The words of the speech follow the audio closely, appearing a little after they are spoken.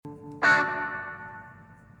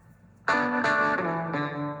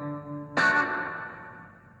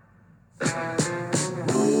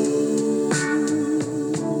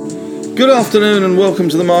Good afternoon and welcome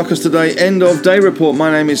to the Marcus Today End of Day Report.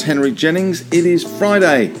 My name is Henry Jennings. It is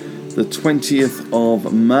Friday, the 20th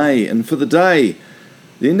of May, and for the day,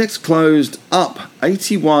 the index closed up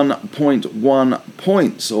 81.1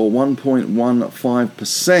 points or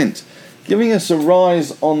 1.15%, giving us a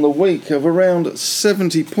rise on the week of around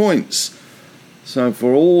 70 points. So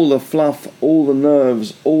for all the fluff, all the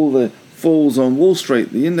nerves, all the falls on Wall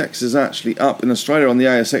Street, the index is actually up in Australia on the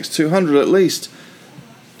ASX 200 at least,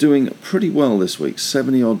 doing pretty well this week,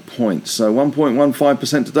 70 odd points. So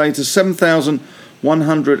 1.15% today to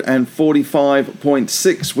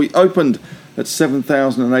 7,145.6. We opened at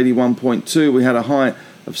 7,081.2. We had a high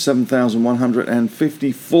of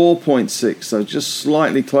 7,154.6. So just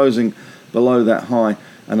slightly closing below that high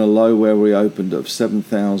and a low where we opened of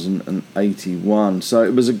 7,081. So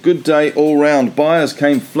it was a good day all round. Buyers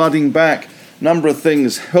came flooding back. Number of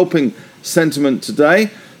things helping sentiment today.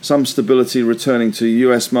 Some stability returning to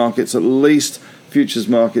US markets, at least futures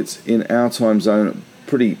markets in our time zone,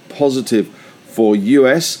 pretty positive for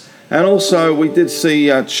US. And also we did see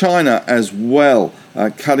China as well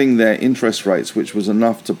cutting their interest rates, which was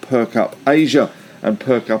enough to perk up Asia and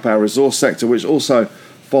perk up our resource sector, which also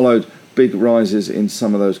followed big rises in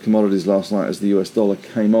some of those commodities last night as the US dollar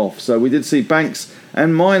came off. So we did see banks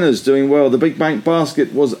and miners doing well. The big bank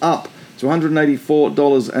basket was up to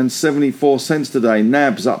 $184.74 today.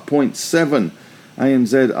 NAB's up 0.7,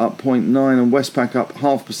 ANZ up 0.9, and Westpac up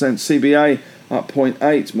 0.5%. CBA up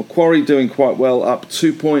 0.8. Macquarie doing quite well, up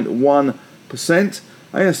 2.1%.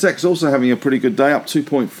 ASX also having a pretty good day, up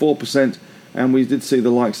 2.4%, and we did see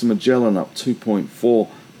the likes of Magellan up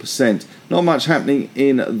 2.4%. Not much happening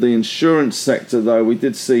in the insurance sector though. We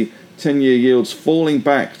did see 10-year yields falling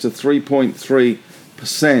back to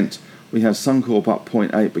 3.3%. We have Suncorp up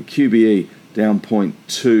 0.8, but QBE down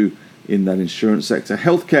 0.2 in that insurance sector.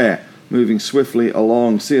 Healthcare moving swiftly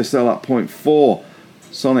along. CSL up 0.4,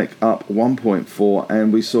 Sonic up 1.4,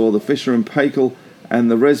 and we saw the Fisher & Paykel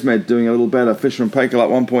and the ResMed doing a little better. Fisher & Paykel up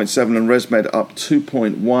 1.7 and ResMed up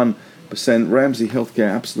 2.1%. Ramsay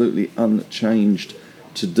Healthcare absolutely unchanged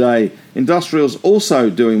today. Industrials also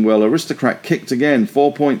doing well. Aristocrat kicked again,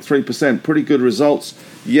 4.3%. Pretty good results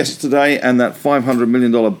yesterday, and that $500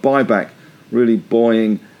 million buyback really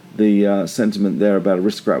buoying the sentiment there about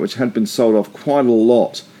Aristocrat, which had been sold off quite a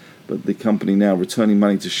lot, but the company now returning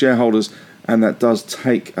money to shareholders, and that does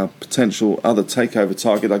take a potential other takeover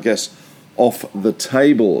target, I guess, off the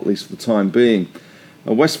table, at least for the time being.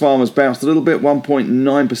 Wesfarmers bounced a little bit,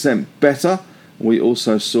 1.9% better. We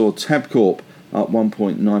also saw Tabcorp up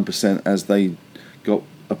 1.9% as they got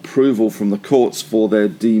approval from the courts for their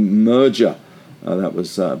demerger. That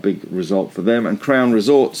was a big result for them. And Crown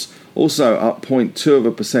Resorts also up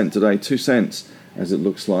 0.2% today, 2 cents, as it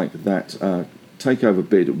looks like that takeover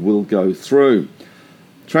bid will go through.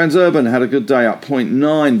 Transurban had a good day, up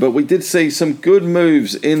 0.9, but we did see some good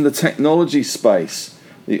moves in the technology space.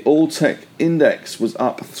 The All Tech Index was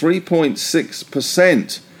up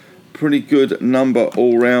 3.6%. Pretty good number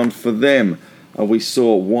all round for them. We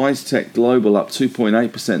saw WiseTech Global up 2.8%,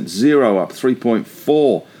 Xero up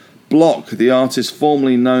 3.4%, Block, the artist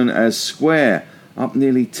formerly known as Square, up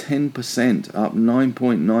nearly 10%, up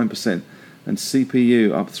 9.9%, and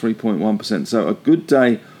CPU up 3.1%. So a good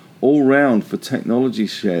day all round for technology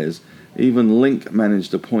shares. Even Link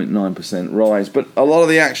managed a 0.9% rise. But a lot of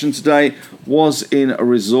the action today was in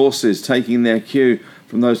resources, taking their cue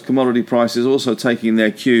from those commodity prices, also taking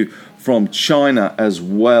their cue from China as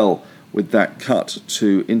well, with that cut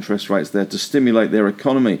to interest rates there to stimulate their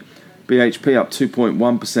economy. BHP up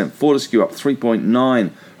 2.1%, Fortescue up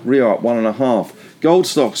 3.9%, Rio up 1.5%. Gold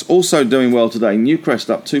stocks also doing well today. Newcrest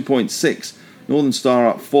up 2.6%, Northern Star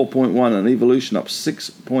up 4.1%, and Evolution up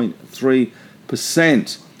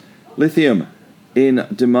 6.3%. Lithium in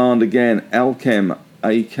demand again. Alchem,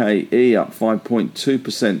 AKE up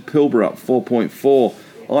 5.2%, Pilbara up 4.4%.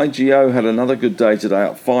 IGO had another good day today,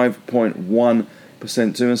 up 5.1%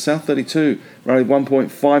 too, and South 32 rallied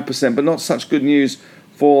 1.5%, but not such good news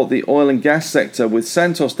for the oil and gas sector, with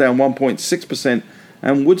Santos down 1.6%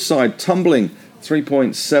 and Woodside tumbling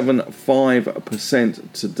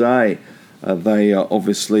 3.75% today. They are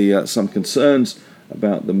obviously some concerns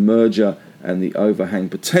about the merger and the overhang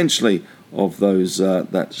potentially of those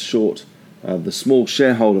that short, the small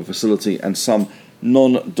shareholder facility, and some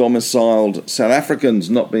non-domiciled South Africans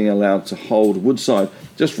not being allowed to hold Woodside.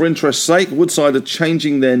 Just for interest's sake, Woodside are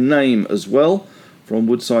changing their name as well from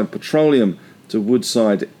Woodside Petroleum to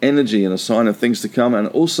Woodside Energy, in a sign of things to come. And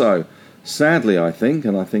also sadly I think,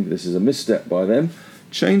 and I think this is a misstep by them,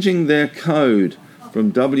 changing their code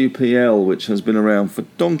from WPL, which has been around for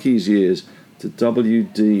donkey's years, to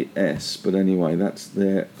WDS. But anyway, that's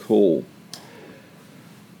their call.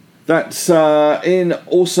 That's in.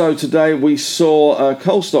 Also today we saw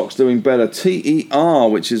coal stocks doing better. TER,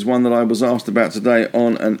 which is one that I was asked about today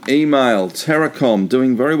on an email. Terracom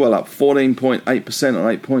doing very well, up 14.8% on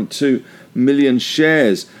 8.2 million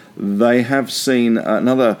shares. They have seen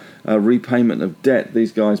another repayment of debt.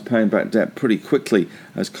 These guys paying back debt pretty quickly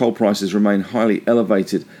as coal prices remain highly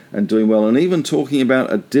elevated and doing well, and even talking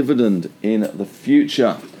about a dividend in the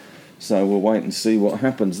future. So we'll wait and see what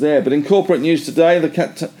happens there. But in corporate news today, the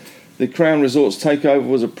Crown Resorts takeover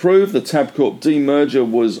was approved. The Tabcorp demerger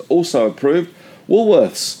was also approved.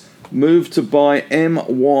 Woolworths moved to buy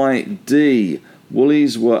MYD.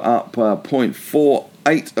 Woolies were up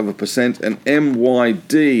 0.48%, and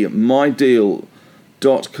MYD,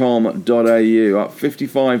 mydeal.com.au, up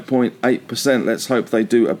 55.8%. Let's hope they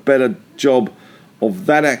do a better job of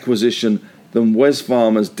that acquisition than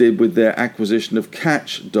Wesfarmers did with their acquisition of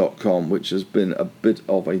Catch.com, which has been a bit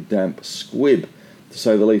of a damp squib, to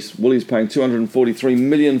say the least. Woolies paying $243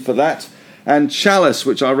 million for that. And Chalice,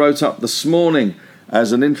 which I wrote up this morning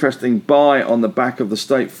as an interesting buy on the back of the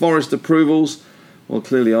state forest approvals. Well,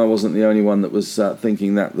 clearly I wasn't the only one that was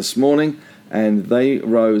thinking that this morning. And they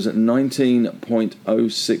rose at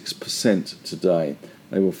 19.06% today.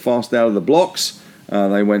 They were fast out of the blocks.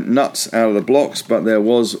 They went nuts out of the blocks, but there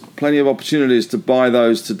was plenty of opportunities to buy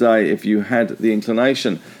those today if you had the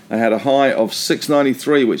inclination. They had a high of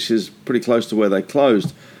 693, which is pretty close to where they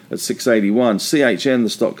closed at 681. CHN, the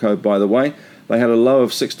stock code, by the way. They had a low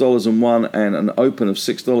of $6.01 and an open of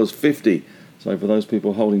 $6.50. So for those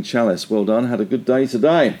people holding Chalice, well done. Had a good day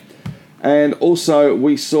today. And also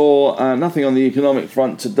we saw nothing on the economic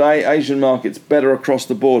front today. Asian markets better across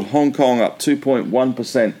the board. Hong Kong up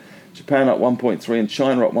 2.1%. Japan up 1.3% and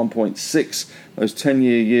China up 1.6%. Those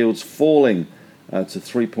 10-year yields falling to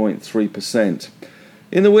 3.3%.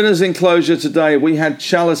 In the winners enclosure today, we had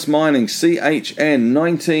Chalice Mining, CHN,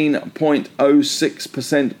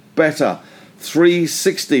 19.06% better.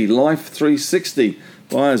 360, Life 360.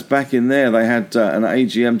 Buyers back in there. They had an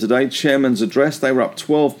AGM today, chairman's address. They were up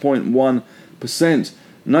 12.1%.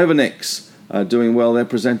 Novanix doing well. They're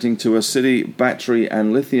presenting to a City Battery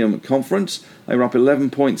and Lithium conference. They were up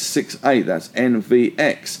 11.68. That's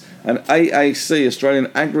NVX. And AAC,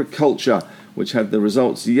 Australian Agriculture, which had the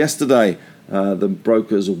results yesterday. The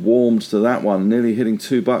brokers warmed to that one, nearly hitting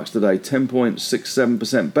 $2 today,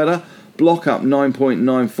 10.67% better. Block up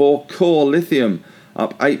 9.94. Core Lithium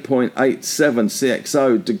up 8.87.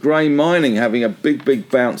 CXO. De Grey Mining having a big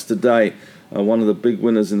bounce today. One of the big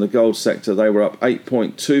winners in the gold sector. They were up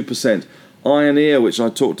 8.2%. Ioneer, which I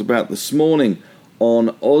talked about this morning on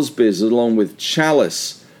Ausbiz, along with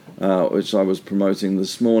Chalice, which I was promoting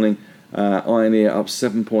this morning. Ioneer up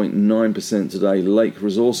 7.9% today. Lake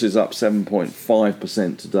Resources up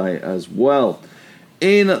 7.5% today as well.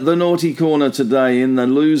 In the naughty corner today, in the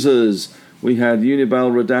losers, we had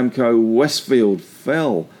Unibail Rodamco Westfield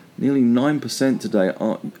fell nearly 9% today.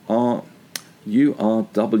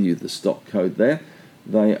 URW, the stock code there.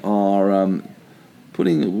 They are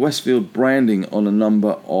putting Westfield branding on a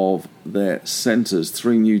number of their centres,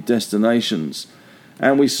 3 new destinations.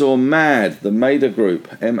 And we saw MAD, the Mader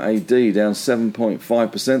Group, MAD, down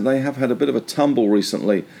 7.5%. They have had a bit of a tumble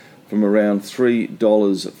recently from around $3.15,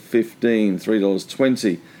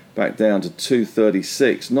 $3.20, back down to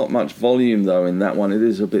 $2.36. Not much volume, though, in that one. It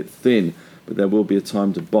is a bit thin, but there will be a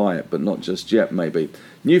time to buy it, but not just yet, maybe.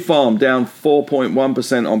 New Farm down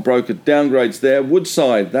 4.1% on broker downgrades there.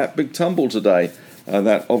 Woodside, that big tumble today.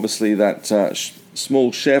 That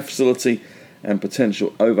small share facility and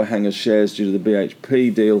potential overhang of shares due to the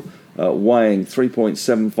BHP deal weighing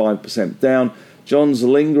 3.75% down. Johns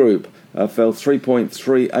Lyng Group fell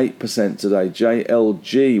 3.38% today.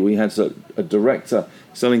 JLG, we had a director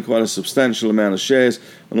selling quite a substantial amount of shares,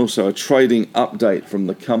 and also a trading update from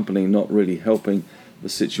the company not really helping the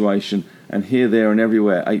situation. And here, there and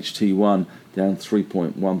everywhere, HT1 down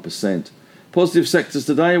 3.1%. Positive sectors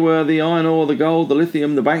today were the iron ore, the gold, the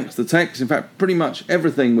lithium, the banks, the techs, in fact pretty much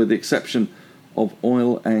everything with the exception of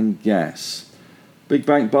oil and gas. Big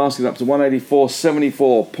bank basket up to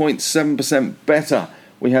 184.74, 0.7% better.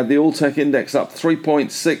 We had the All-Tech Index up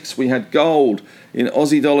 3.6. We had gold in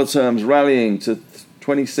Aussie dollar terms rallying to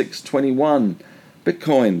 26.21.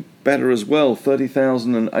 Bitcoin better as well,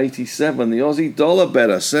 30,087. The Aussie dollar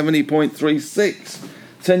better, 70.36.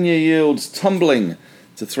 10-year yields tumbling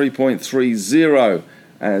to 3.30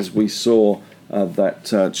 as we saw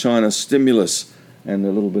that China stimulus and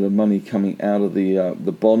a little bit of money coming out of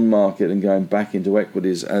the bond market and going back into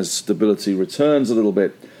equities as stability returns a little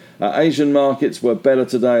bit. Asian markets were better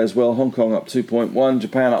today as well. Hong Kong up 2.1,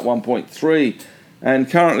 Japan up 1.3, and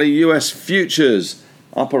currently US futures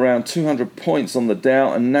up around 200 points on the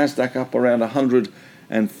Dow, and Nasdaq up around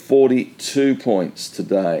 142 points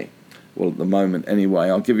today. Well, at the moment anyway.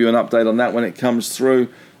 I'll give you an update on that when it comes through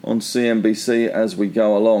on CNBC as we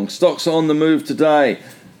go along. Stocks on the move today.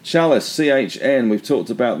 Chalice, CHN, we've talked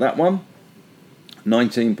about that one.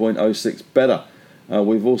 19.06 better.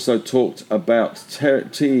 We've also talked about TER,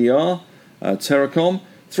 Terracom.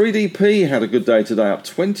 3DP had a good day today, up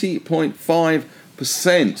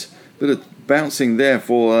 20.5%. Bit of bouncing there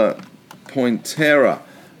for Pointera,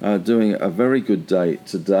 doing a very good day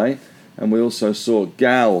today. And we also saw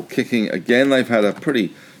GAL kicking again. They've had a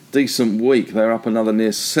pretty decent week. They're up another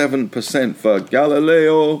near 7% for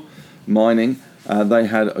Galileo Mining. They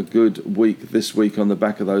had a good week this week on the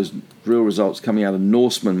back of those drill results coming out of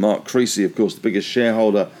Norseman. Mark Creasy, of course, the biggest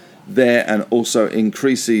shareholder there, and also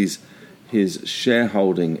increases his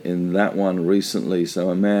shareholding in that one recently. So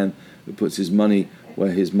a man who puts his money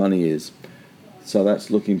where his money is. So that's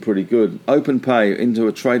looking pretty good. OpenPay into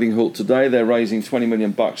a trading halt today. They're raising $20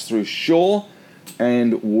 million through Shaw.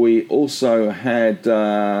 And we also had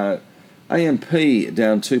AMP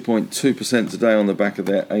down 2.2% today on the back of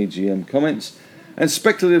their AGM comments. And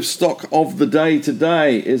speculative stock of the day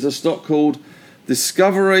today is a stock called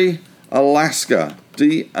Discovery Alaska.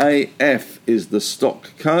 DAF is the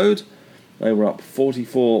stock code. They were up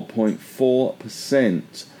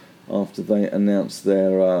 44.4% after they announced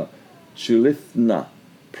their Chulithna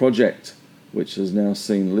project, which has now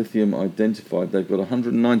seen lithium identified. They've got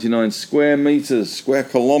 199 square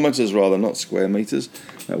kilometers, not square meters.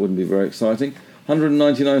 That wouldn't be very exciting.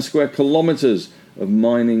 199 square kilometers of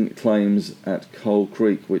mining claims at Coal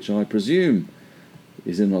Creek, which I presume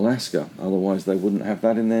is in Alaska. Otherwise, they wouldn't have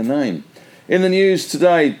that in their name. In the news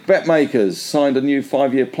today, BetMakers signed a new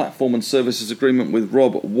 5-year platform and services agreement with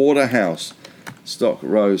Rob Waterhouse. Stock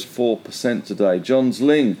rose 4% today. Johns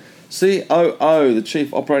Lyng COO, the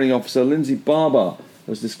Chief Operating Officer, Lindsay Barber,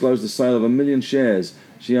 has disclosed the sale of 1 million shares.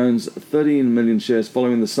 She owns 13 million shares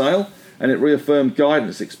following the sale, and it reaffirmed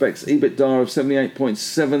guidance, expects EBITDA of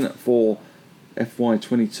 78.7 for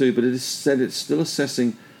FY22, but it is said it's still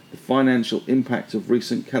assessing the financial impact of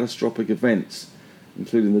recent catastrophic events,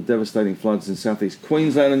 including the devastating floods in southeast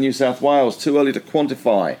Queensland and New South Wales. Too early to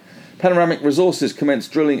quantify. Panoramic Resources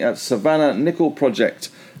commenced drilling at Savannah Nickel Project.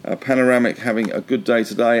 Panoramic having a good day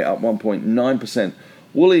today, up 1.9%.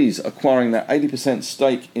 Woolies acquiring their 80%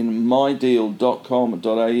 stake in mydeal.com.au.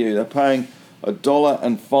 They're paying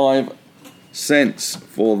 $1.05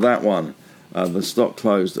 for that one. The stock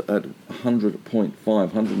closed at 100.5,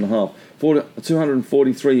 100.5,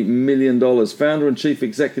 $243 million. Founder and Chief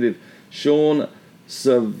Executive Sean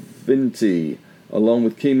Savinti, along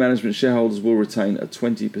with key management shareholders, will retain a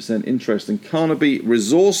 20% interest. And Carnaby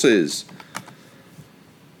Resources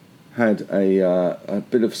had a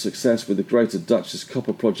bit of success with the Greater Duchess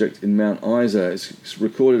Copper Project in Mount Isa. It's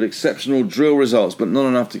recorded exceptional drill results, but not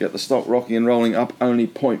enough to get the stock rocking and rolling, up only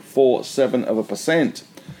 0.47%.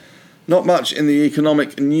 Not much in the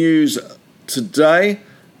economic news today.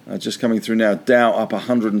 Just coming through now, Dow up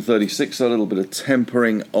 136, so a little bit of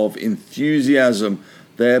tempering of enthusiasm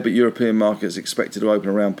there, but European markets expected to open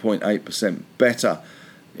around 0.8% better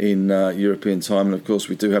in European time. And of course,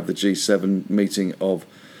 we do have the G7 meeting of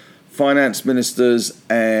finance ministers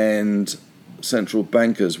and central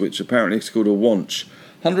bankers, which apparently is called a WANCH.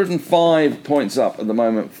 105 points up at the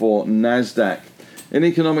moment for Nasdaq. In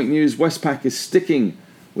economic news, Westpac is sticking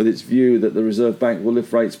with its view that the Reserve Bank will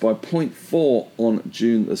lift rates by 0.4 on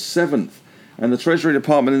June the 7th. And the Treasury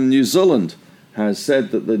Department in New Zealand has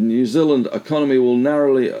said that the New Zealand economy will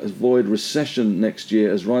narrowly avoid recession next year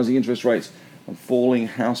as rising interest rates and falling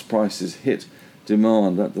house prices hit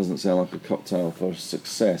demand. That doesn't sound like a cocktail for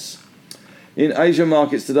success. In Asian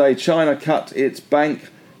markets today, China cut its bank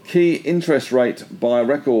key interest rate by a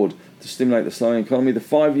record to stimulate the slowing economy. The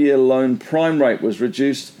 5-year loan prime rate was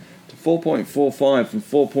reduced to 4.45 from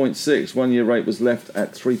 4.6. 1-year rate was left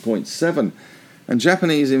at 3.7. And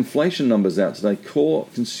Japanese inflation numbers out today. Core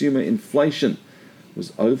consumer inflation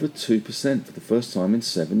was over 2% for the first time in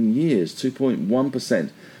 7 years, 2.1%.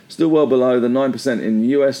 Still well below the 9% in the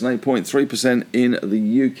US and 8.3% in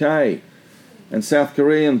the UK. And South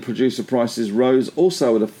Korean producer prices rose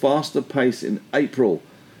also at a faster pace in April,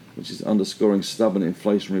 which is underscoring stubborn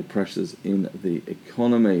inflationary pressures in the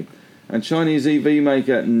economy. And Chinese EV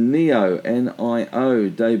maker NIO, N-I-O,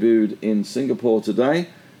 debuted in Singapore today.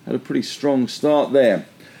 Had a pretty strong start there.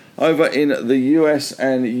 Over in the US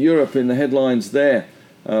and Europe, in the headlines there,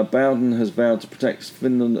 Bowden has vowed to protect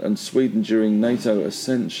Finland and Sweden during NATO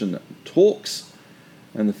accession talks,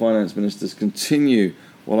 and the finance ministers continue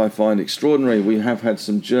what I find extraordinary. We have had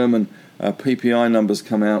some German PPI numbers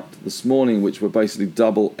come out this morning, which were basically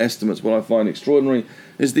double estimates. What I find extraordinary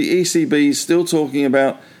is the ECB still talking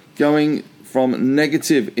about going from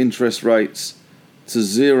negative interest rates to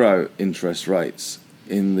zero interest rates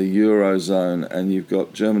in the Eurozone, and you've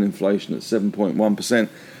got German inflation at 7.1%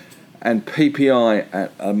 and PPI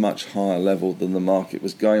at a much higher level than the market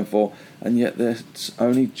was going for, and yet they're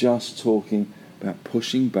only just talking about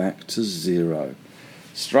pushing back to zero.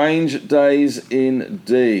 Strange days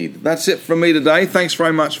indeed. That's it from me today. Thanks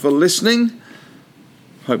very much for listening.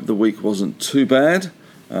 Hope the week wasn't too bad.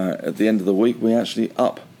 At the end of the week, we're actually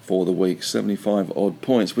up for the week, 75 odd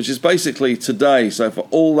points, which is basically today. So for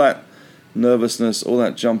all that nervousness, all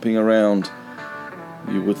that jumping around,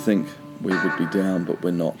 you would think we would be down, but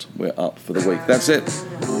we're not. We're up for the week. That's it.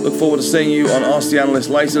 Look forward to seeing you on Ask the Analyst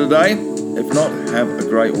later today. If not, have a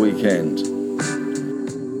great weekend.